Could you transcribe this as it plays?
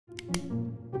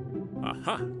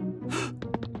Ha!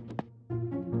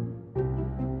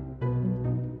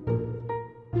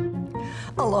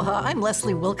 Aloha, I'm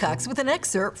Leslie Wilcox with an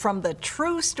excerpt from The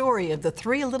True Story of the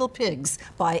Three Little Pigs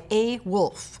by A.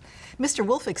 Wolf. Mr.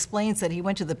 Wolf explains that he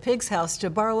went to the pig's house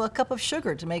to borrow a cup of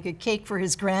sugar to make a cake for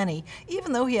his granny,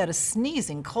 even though he had a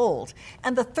sneezing cold,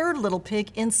 and the third little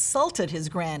pig insulted his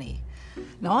granny.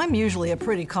 Now, I'm usually a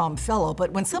pretty calm fellow,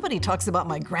 but when somebody talks about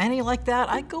my granny like that,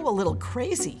 I go a little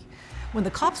crazy. When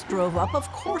the cops drove up,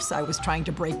 of course I was trying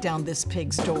to break down this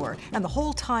pig's door, and the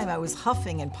whole time I was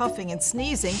huffing and puffing and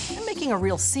sneezing and making a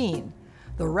real scene.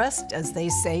 The rest, as they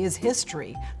say, is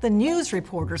history. The news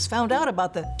reporters found out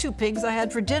about the 2 pigs I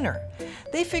had for dinner.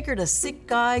 They figured a sick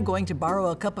guy going to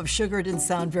borrow a cup of sugar didn't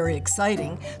sound very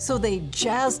exciting, so they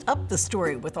jazzed up the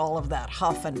story with all of that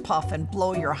huff and puff and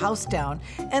blow your house down,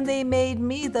 and they made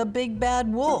me the big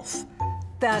bad wolf.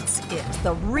 That's it,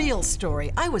 the real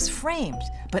story. I was framed,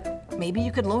 but maybe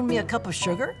you could loan me a cup of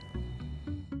sugar?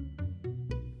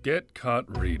 Get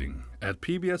Caught Reading at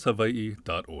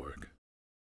pbshawaii.org.